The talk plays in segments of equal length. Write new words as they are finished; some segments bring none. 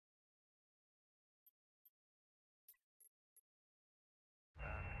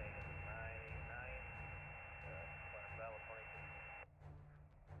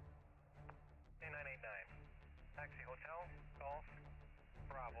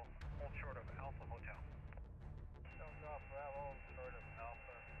Bravo, hold short of Alpha Hotel. Sounds off Bravo, short of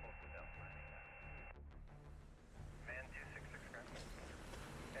Alpha Hotel. Man 266, correct?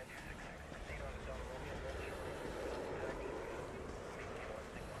 Man 266, proceed on to Del Romeo, hold short of taxi.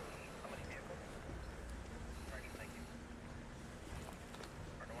 How many vehicles? Roger, thank you.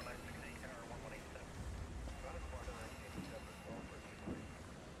 Order 1968 or 1187? Order 1987 as well for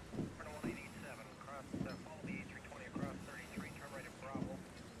Order 1887, cross, follow the A320 across 33, turn right at Bravo,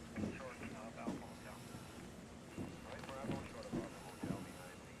 hold short of Alpha Hotel. Right, Bravo, short of Alpha Hotel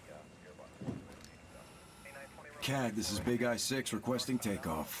behind the gearbox 187. CAD, this is Big I-6 requesting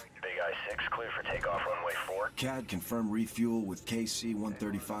takeoff. Big I-6, clear for takeoff, runway 4. CAD, confirm refuel with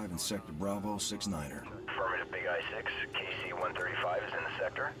KC-135 in Sector Bravo 69er. Affirmative, Big I-6. KC-135 is in the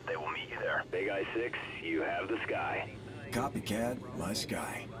sector. They will meet you there. Big I-6, you have the sky. Copy, CAD, my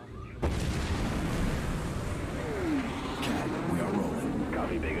sky. CAD, we are rolling.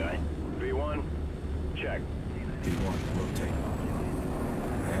 Copy, Big I. V1, check. V1, rotate.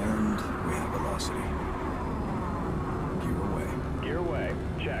 And we have velocity. Gear away. Gear away,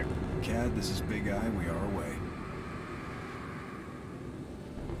 check. CAD, this is Big I, we are away.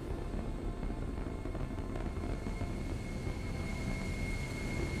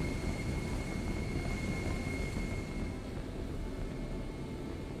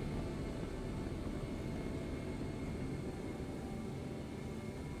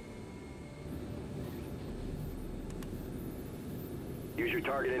 Use your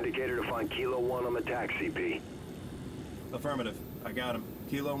target indicator to find Kilo 1 on the TAC, CP. Affirmative. I got him.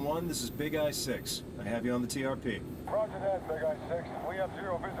 Kilo 1, this is Big I-6. I have you on the TRP. Roger that, Big I-6. We have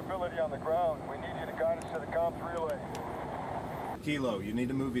zero visibility on the ground. We need you to guide us to the comms relay. Kilo, you need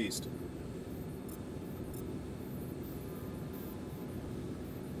to move east.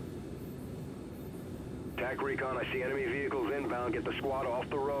 TAC recon, I see enemy vehicles inbound. Get the squad off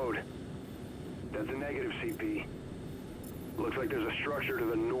the road. That's a negative, CP. Looks like there's a structure to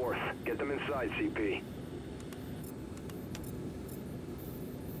the north. Get them inside, CP.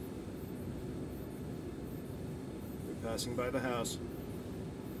 They're passing by the house.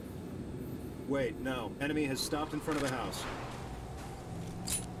 Wait, no. Enemy has stopped in front of the house.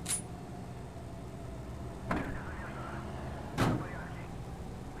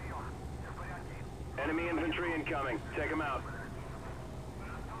 Enemy infantry incoming. Take them out.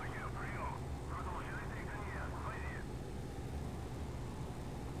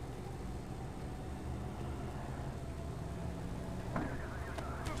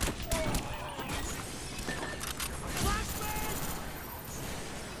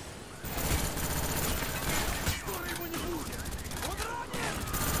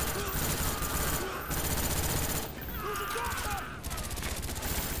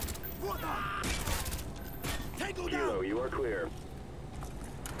 Kilo, you are clear.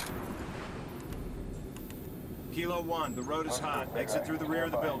 Kilo 1, the road is hot. Exit through the rear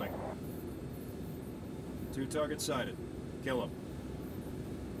of the building. 2 targets sighted. Kill them.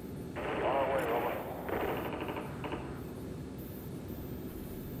 On our way, Roma.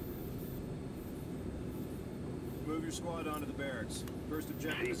 Move your squad onto the barracks. First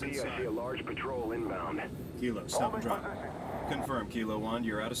objective is CP, I see a inside. large patrol inbound. Kilo, stop and Holding drop. position. Confirm, Kilo 1,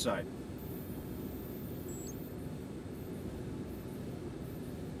 you're out of sight.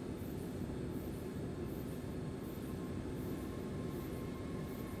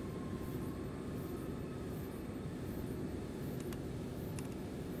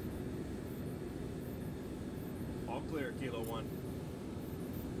 All clear, Kilo 1.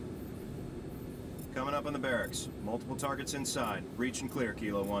 Coming up on the barracks. Multiple targets inside. Reach and clear,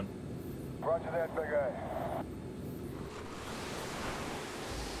 Kilo 1. Roger that, Big I.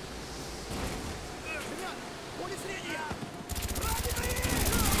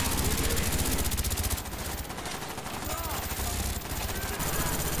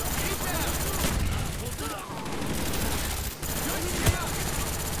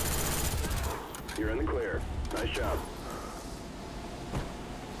 You're in the clear. Nice job.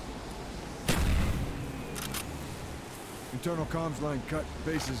 Internal comms line cut.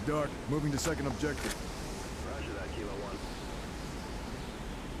 Base is dark. Moving to second objective. Roger that, Kilo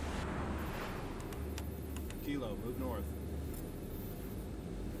 1. Kilo, move north.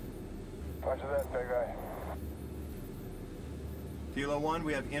 Roger that, Big I. Kilo 1,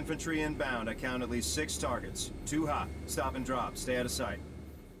 we have infantry inbound. I count at least 6 targets. 2 hot. Stop and drop. Stay out of sight.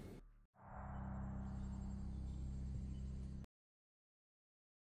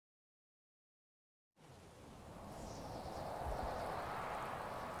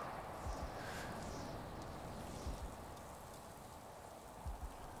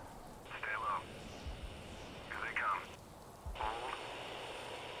 Stay low. Here they come. Hold.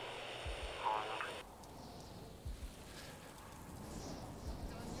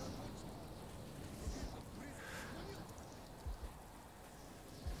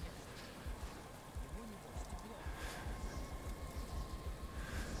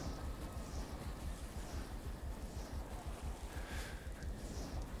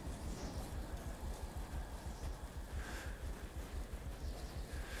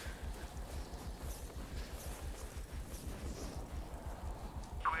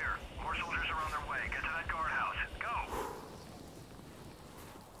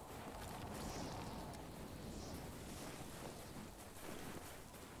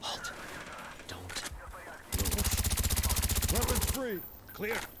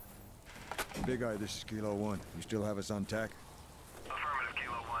 clear. Big Eye, this is Kilo 1. You still have us on tack? Affirmative,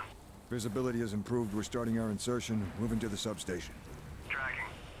 Kilo 1. Visibility has improved. We're starting our insertion, moving to the substation. Tracking.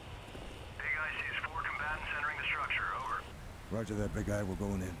 Big Eye sees 4 combatants entering the structure. Over. Roger that, Big Eye. We're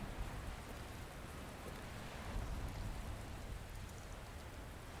going in.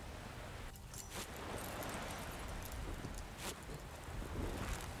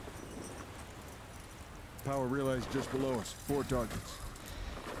 Power relay's just below us. 4 targets.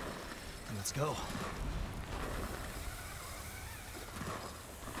 Let's go.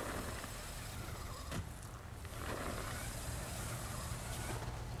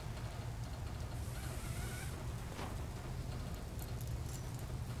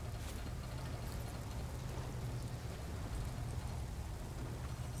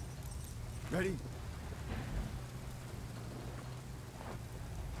 Ready?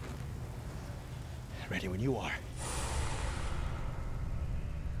 Ready when you are.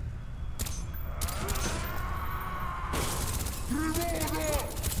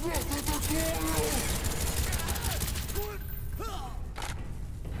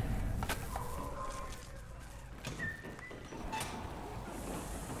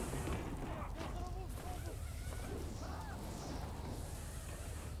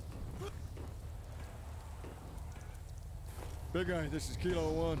 Big Eye, this is Kilo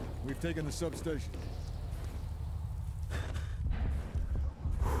 1. We've taken the substation.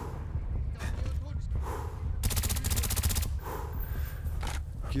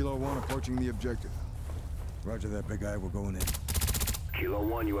 Kilo 1 approaching the objective. Roger that, Big Eye. We're going in. Kilo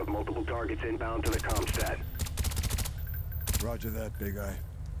 1, you have multiple targets inbound to the comstat. Roger that, Big Eye.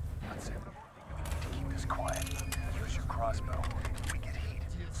 Keep this quiet. Use your crossbow. If we get heat,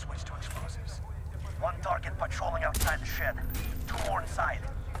 switch to explosives. 1 target patrolling outside the shed. 2 more inside.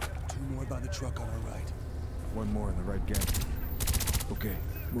 2 more by the truck on our right. 1 more in the right gantry. Okay,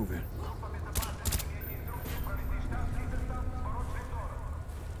 move in.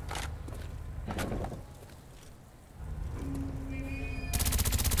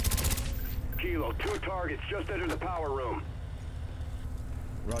 Kilo, 2 targets just entered the power room.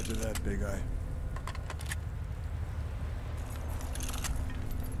 Roger that, Big Eye.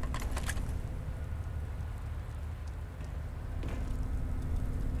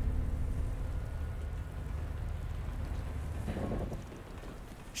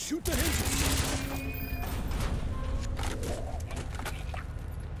 Shoot the hinges!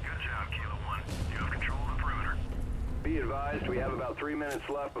 Good job, Kilo 1. You have control of the perimeter. Be advised, we have about 3 minutes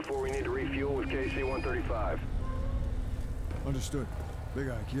left before we need to refuel with KC-135. Understood. Big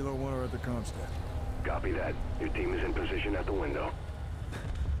Eye, Kilo 1 are at the comstat. Copy that. Your team is in position at the window.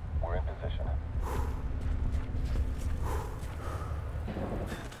 We're in position.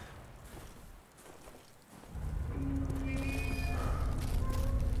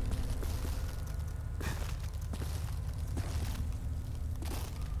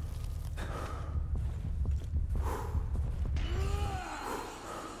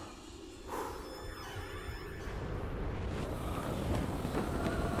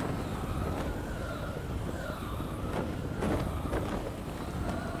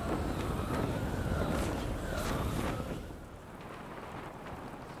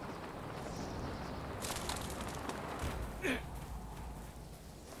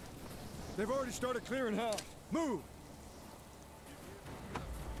 They've already started clearing house. Move!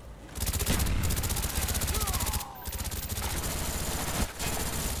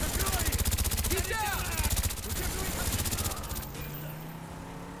 He's down!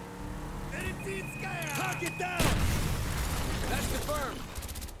 Target down! That's confirmed.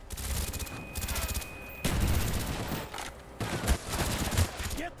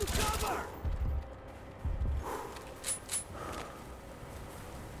 Get the cover!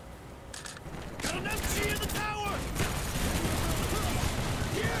 Got an MG in the tower!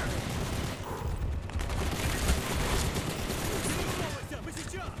 Here!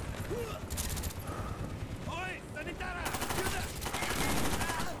 Oi, sanitara!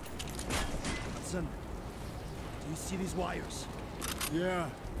 Hudson, do you see these wires? Yeah,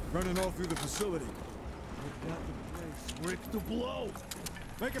 running all through the facility. We've got the place rigged to blow!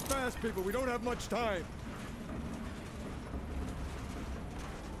 Make it fast, people. We don't have much time.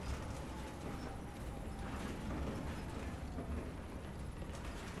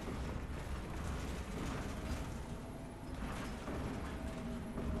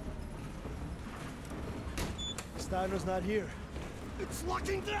 Steiner's not here. It's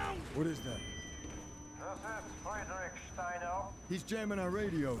locking down! What is that? This is Friedrich Steiner. He's jamming our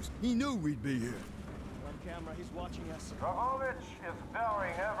radios. He knew we'd be here. On camera, he's watching us. Dragovich is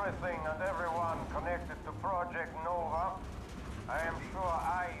burying everything and everyone connected to Project Nova. I am sure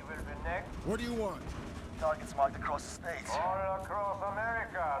I will be next. What do you want? Targets marked across the states. All across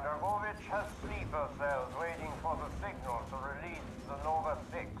America, Dragovich has sleeper cells waiting for the signal to release the Nova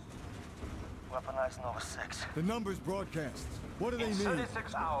 6. Weaponized Nova 6. The numbers broadcast. What do they In need?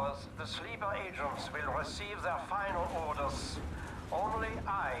 36 hours, the sleeper agents will receive their final orders. Only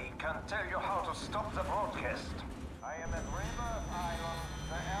I can tell you how to stop the broadcast. I am at Rebirth Island,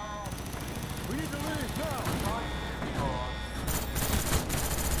 the Arrow. We need to leave now!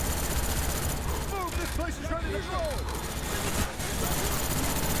 Move! This place is ready to go!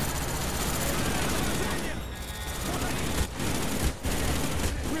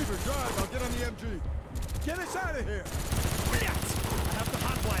 Weaver, drive! I'll get on the MG. Get us out of here! Brilliant! I have the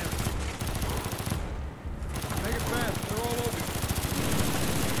hotwire. Make it fast. They're all over.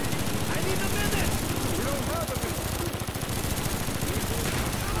 I need a minute! We don't have a minute.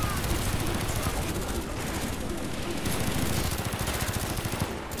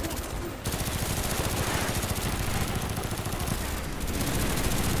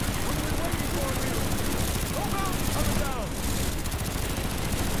 What are we waiting for, Weaver? Go mountain! Coming down!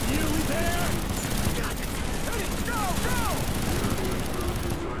 You there? Hey, go! Go!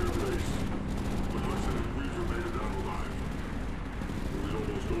 Entire base. But Hudson and Weaver made it out alive. It was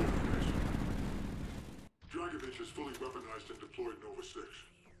almost over, Mason. Dragovich is fully weaponized and deployed Nova 6.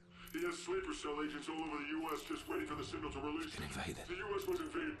 He has sleeper cell agents all over the U.S. just waiting for the signal to release. The U.S. was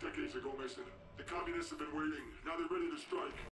invaded decades ago, Mason. The communists have been waiting. Now they're ready to strike.